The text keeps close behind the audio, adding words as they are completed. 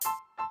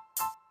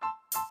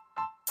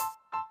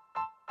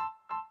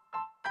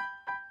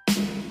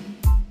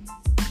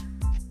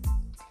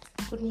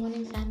Good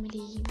morning,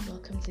 family.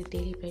 Welcome to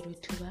Daily Bread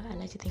with Tuba. I'd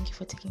like to thank you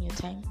for taking your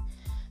time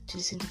to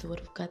listen to the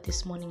Word of God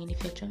this morning. And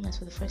if you're joining us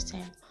for the first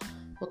time,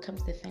 welcome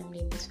to the family.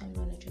 In this family,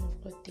 we're on a journey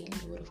of God, daily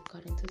the Word of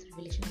God and through the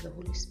revelation of the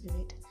Holy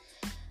Spirit.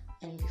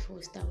 And before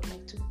we start, I would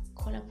like to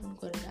call upon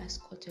God and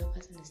ask God to help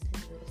us understand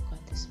the Word of God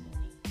this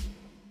morning.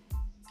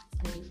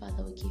 Holy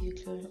Father, we give you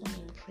glory and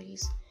honor and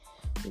praise.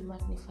 We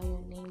magnify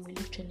your name. We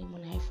lift your name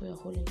on high, for your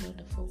holy and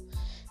wonderful.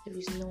 There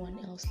is no one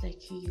else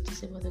like you. You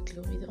deserve all the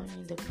glory, the honor,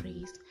 and the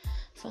praise.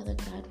 Father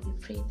God, we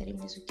pray that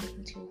even as we get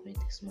into your word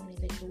this morning,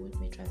 that your word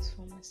may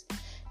transform us,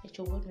 that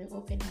your word may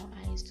open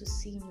our eyes to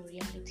see new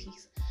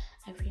realities.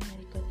 I pray,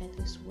 mighty God, that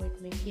this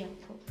word may be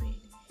appropriate,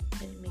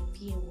 that it may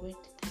be a word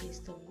that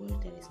is the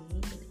word that is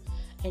needed,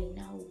 and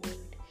now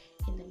word.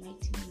 In the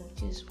mighty name of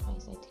Jesus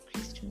Christ, I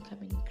decrease that you may come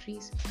and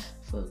increase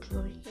for your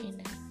glory,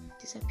 and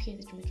disappear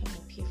that you may come and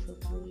appear for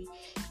your glory.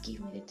 Give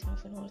me the time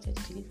for an altar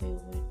to deliver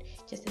your word,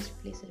 just as you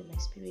place it in my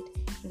spirit.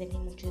 In the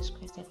name of Jesus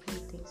Christ, I pray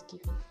with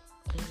thanksgiving.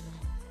 Amen.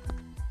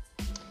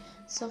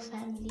 So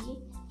family,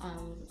 I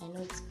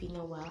know it's been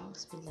a while.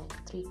 It's been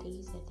like 3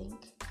 days, I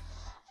think.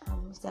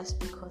 That's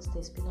because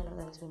there's been a lot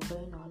that has been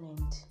going on,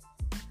 and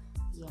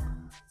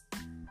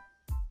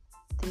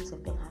things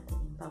have been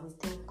happening. But we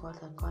thank God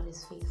that God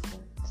is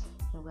faithful,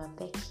 and we're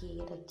back here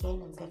yet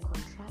again and back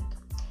on track.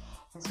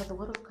 And so the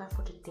word of God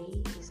for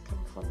today is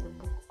coming from the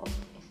book of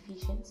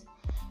Ephesians,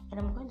 and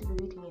I'm going to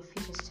be reading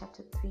Ephesians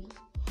chapter 3,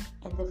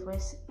 and the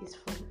verse is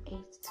from 8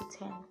 to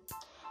 10,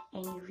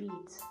 and it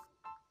reads,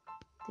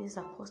 this is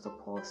Apostle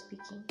Paul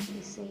speaking.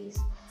 He says,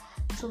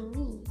 "To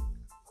me,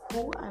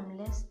 who am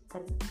less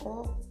than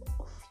all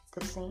of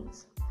the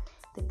saints,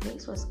 the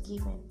grace was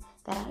given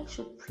that I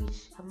should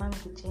preach among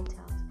the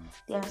Gentiles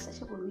the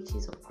unsearchable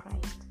riches of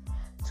Christ,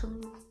 to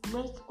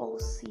make all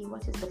see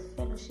what is the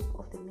fellowship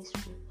of the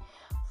mystery,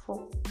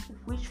 for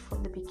which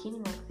from the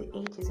beginning of the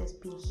ages has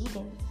been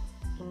hidden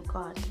in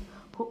God,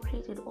 who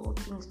created all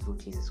things through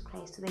Jesus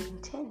Christ, to the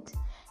intent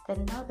that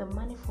now the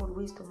manifold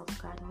wisdom of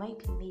God might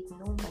be made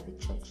known by the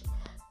church,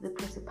 the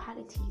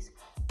principalities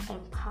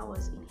and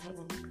powers in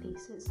heavenly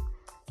places."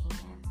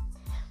 Amen.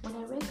 When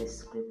I read this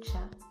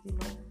scripture,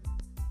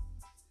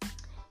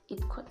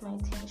 it caught my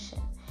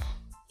attention.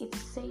 It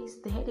says,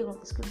 the heading of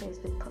the scripture is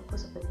the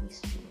purpose of the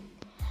mystery.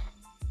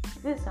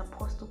 This is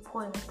Apostle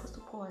Paul, and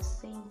Apostle Paul was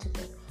saying to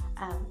the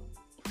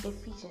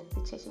Ephesians,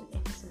 the church in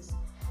Ephesus,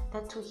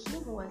 that to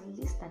him who was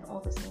least than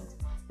all the saints,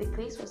 the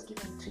grace was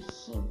given to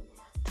him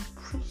to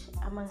preach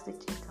amongst the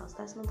Gentiles.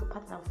 That's not the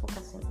part that I'm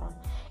focusing on.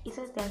 It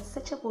says the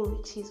unsearchable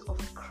riches of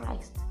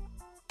Christ,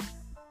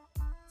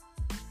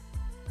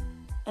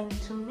 and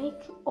to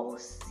make all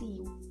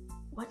see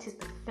what is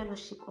the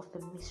fellowship of the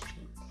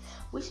mystery,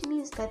 which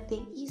means that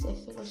there is a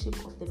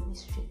fellowship of the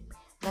mystery,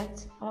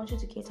 right? I want you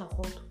to get a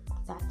hold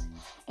of that.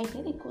 And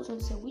then it goes on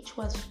to say which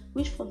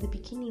from the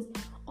beginning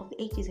of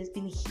the ages has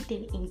been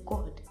hidden in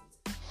God.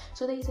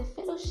 So there is a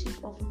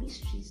fellowship of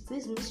mysteries.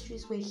 These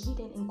mysteries were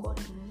hidden in God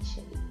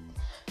initially.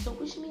 So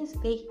which means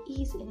there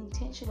is an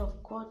intention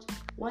of God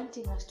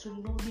wanting us to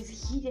know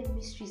these hidden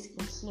mysteries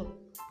in Him.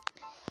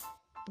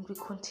 And we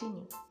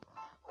continue.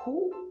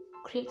 Who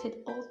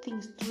created all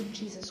things through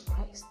Jesus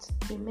Christ?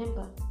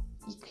 Remember,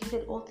 He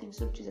created all things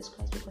through Jesus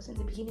Christ, because in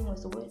the beginning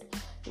was the Word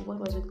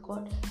was with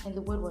God, and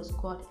the Word was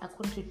God,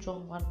 according to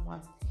John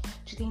 1:1.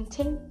 To the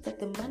intent that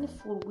the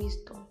manifold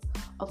wisdom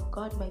of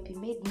God might be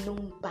made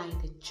known by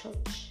the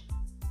church.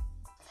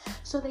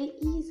 So there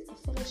is a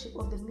fellowship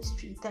of the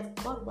mystery that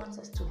God wants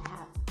us to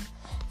have.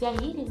 There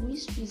are hidden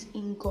mysteries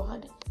in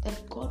God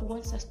that God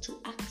wants us to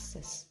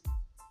access.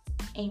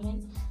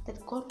 Amen.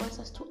 That God wants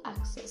us to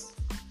access.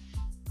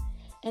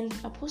 And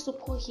Apostle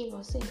Paul here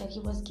was saying that he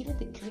was given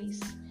the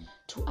grace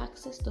to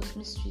access those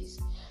mysteries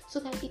so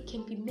that it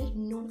can be made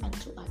known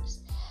unto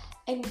us.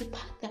 And the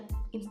part that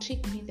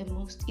intrigued me the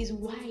most is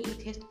why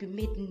it has to be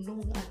made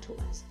known unto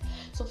us.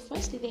 So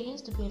firstly, there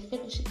has to be a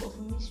fellowship of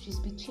mysteries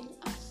between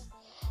us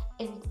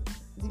and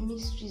the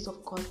mysteries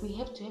of God. We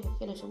have to have a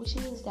fellowship, which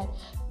means that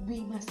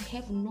we must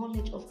have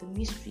knowledge of the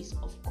mysteries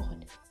of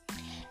God.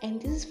 And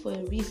this is for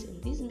a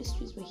reason. These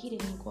mysteries were hidden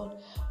in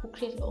God, who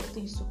created all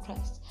things through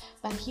Christ.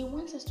 But He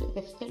wants us to have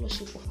a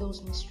fellowship of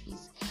those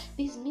mysteries.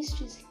 These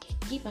mysteries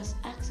give us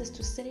access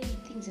to certain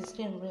things in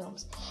certain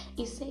realms.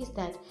 It says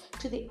that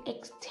to the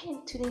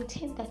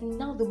intent that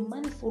now the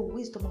manifold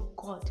wisdom of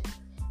God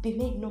be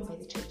made known by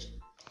the church.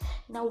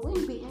 Now,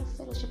 when we have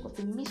fellowship of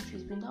the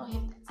mysteries, we now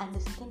have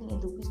understanding and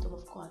the wisdom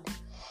of God.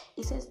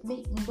 It says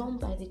made known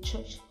by the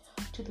church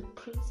to the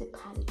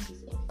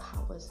principalities and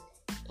powers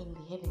in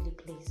the heavenly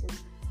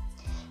places.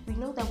 We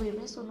know that we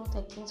wrestle not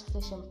against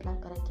flesh and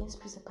blood, but against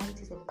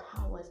principalities and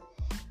powers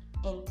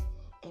and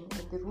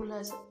the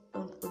rulers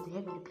of the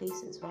heavenly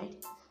places,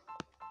 right?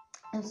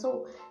 And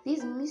so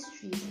these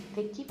mysteries,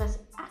 they give us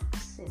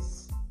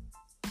access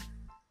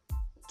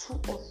to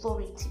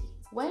authority.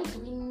 Why do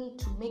we need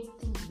to make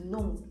things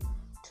known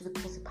to the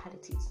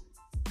principalities?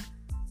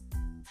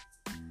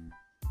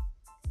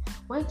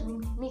 Why do we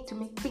need to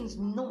make things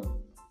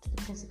known to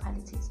the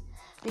principalities?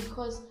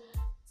 Because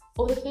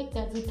or the fact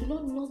that we do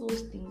not know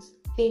those things,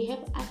 they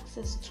have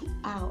access to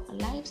our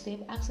lives, they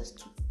have access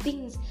to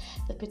things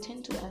that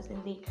pertain to us,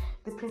 and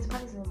the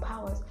principalities and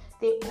powers,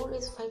 they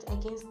always fight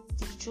against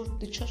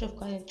the church of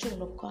God and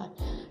children of God.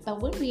 But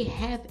when we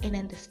have an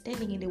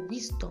understanding and a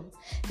wisdom,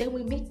 then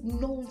we make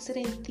known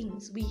certain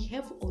things. We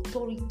have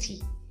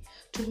authority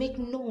to make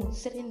known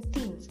certain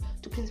things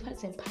to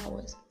principalities and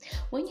powers.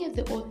 When you have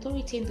the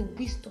authority and the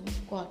wisdom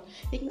of God,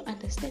 then you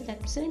understand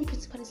that certain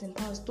principalities and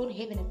powers don't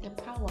have the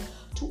power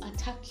to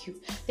attack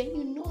you. Then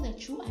you know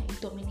that you are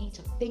a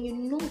dominator. Then you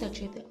know that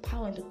you have the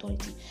power and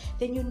authority.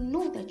 Then you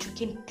know that you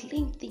can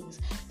claim things.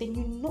 Then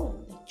you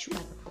know that you are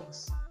the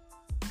boss.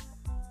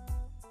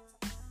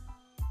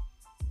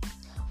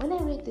 When I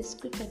read the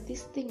scripture,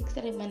 this thing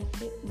started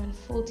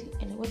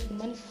manifolding, and it went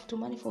to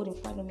manifold in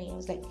front of me. I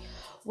was like,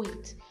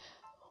 wait,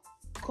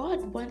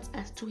 God wants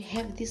us to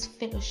have this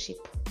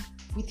fellowship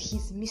with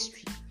His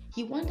mystery.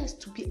 He wants us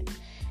to be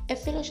a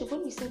fellowship.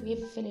 When we say we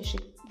have a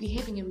fellowship, we're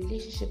having a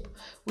relationship,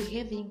 we're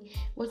having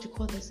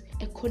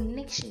a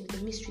connection with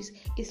the mysteries.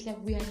 It's like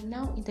we are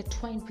now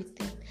intertwined with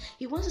them.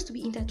 He wants us to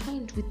be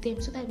intertwined with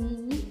them so that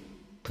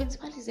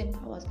principalities and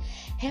powers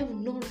have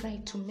no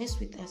right to mess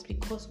with us,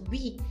 because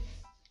we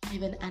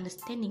have an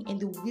understanding and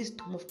the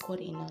wisdom of God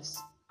in us.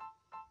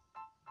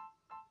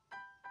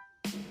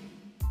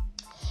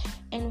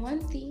 And one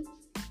thing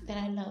that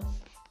I love,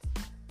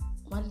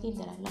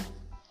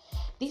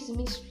 these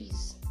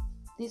mysteries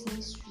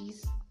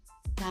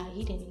that are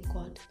hidden in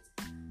God,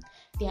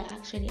 they are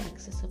actually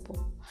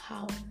accessible.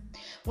 How?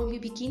 When we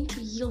begin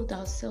to yield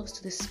ourselves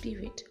to the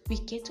Spirit, we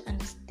get to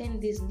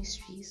understand these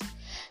mysteries.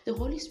 The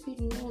Holy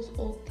Spirit knows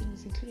all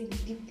things, including the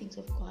deep things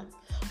of God.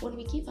 When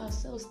we give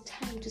ourselves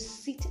time to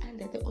sit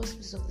under the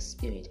auspices of the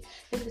Spirit,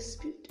 then the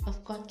Spirit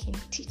of God can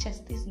teach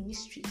us these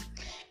mysteries.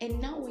 And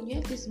now when you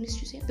have these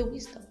mysteries, you have the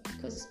wisdom,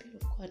 because the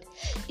Spirit of God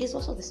is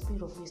also the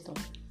Spirit of wisdom.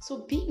 So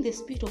being the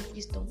Spirit of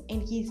wisdom,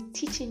 and He is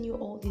teaching you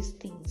all these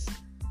things,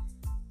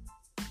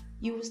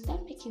 you will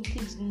start making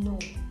things known,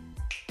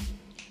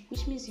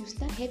 which means you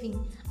start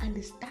having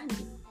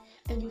understanding,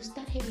 and you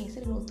start having a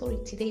certain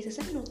authority. There is a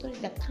certain authority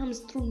that comes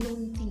through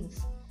knowing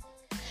things.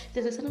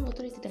 There's a certain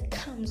authority that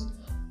comes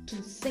to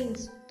the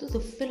saints through the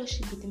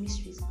fellowship with the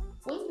mysteries.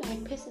 When you are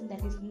a person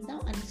that is now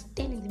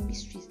understanding the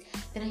mysteries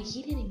that are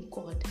hidden in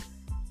God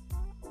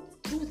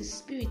through the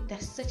Spirit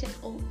that searches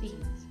all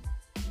things,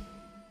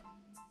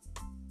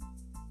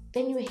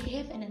 then you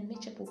have an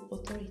unmatchable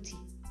authority.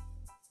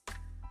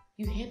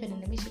 You have an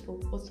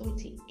unmatchable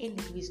authority and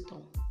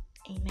wisdom.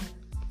 Amen.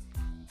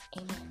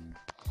 Amen.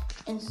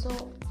 And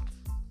so,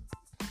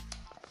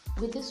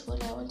 with this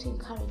word, I want to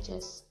encourage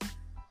us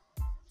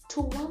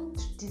to want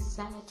to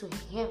desire to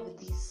have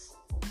these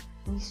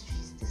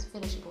mysteries, this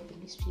fellowship of the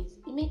mysteries.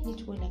 It made me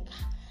to go like,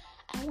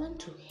 I want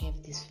to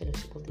have this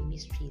fellowship of the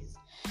mysteries.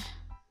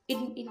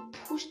 It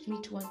pushed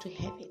me to want to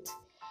have it.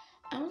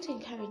 I want to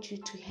encourage you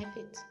to have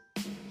it.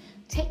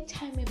 Take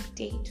time every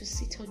day to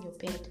sit on your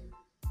bed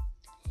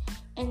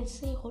and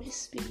say, Holy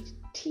Spirit,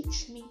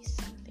 teach me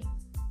something.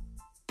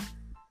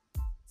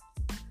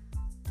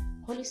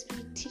 Holy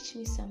Spirit, teach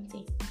me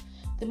something.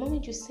 The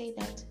moment you say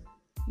that,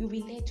 you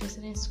relate to a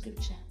certain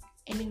scripture,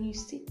 and then you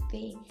sit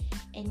there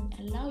and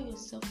allow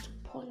yourself to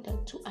ponder,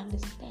 to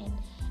understand,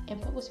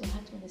 and purpose your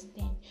heart to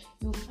understand,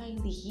 you'll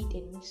find the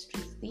hidden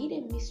mysteries. The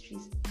hidden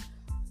mysteries,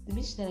 the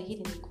mysteries that are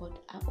hidden in God,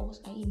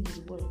 are in His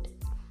Word.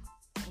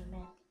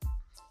 Amen.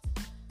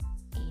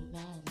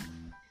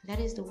 Amen. That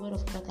is the word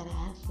of God that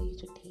I have for you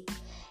today.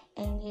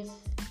 And if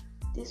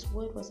this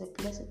word was a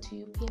blessing to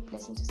you, be a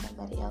blessing to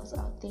somebody else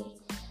out there.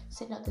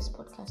 Send out this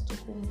podcast to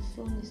whom you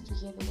feel needs to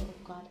hear the word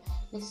of God.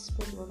 Let's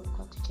spread the word of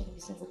God to every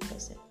single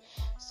person.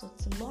 So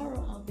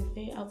tomorrow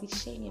I'll be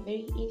sharing a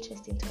very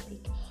interesting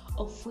topic,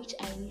 of which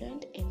I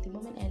learned, and the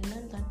moment I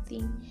learned that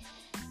thing,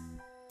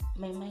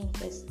 my mind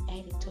I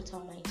had a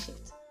total mind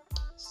shift.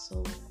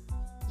 So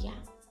yeah,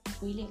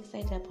 really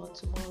excited about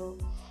tomorrow.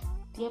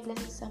 Be a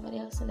blessing to somebody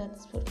else. Send out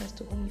this podcast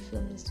to whom you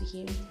feel needs to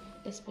hear it.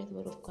 Let's spread the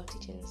word of God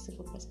to every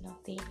single person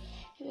out there.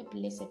 Have a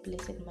blessed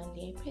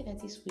Monday. I pray that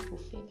this week will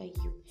favor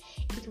you.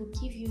 It will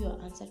give you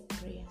your answered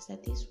prayers.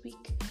 That this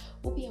week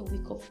will be a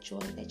week of joy.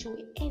 That you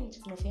will end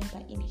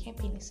November in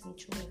happiness and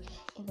joy.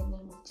 In the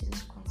name of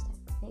Jesus Christ,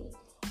 I pray.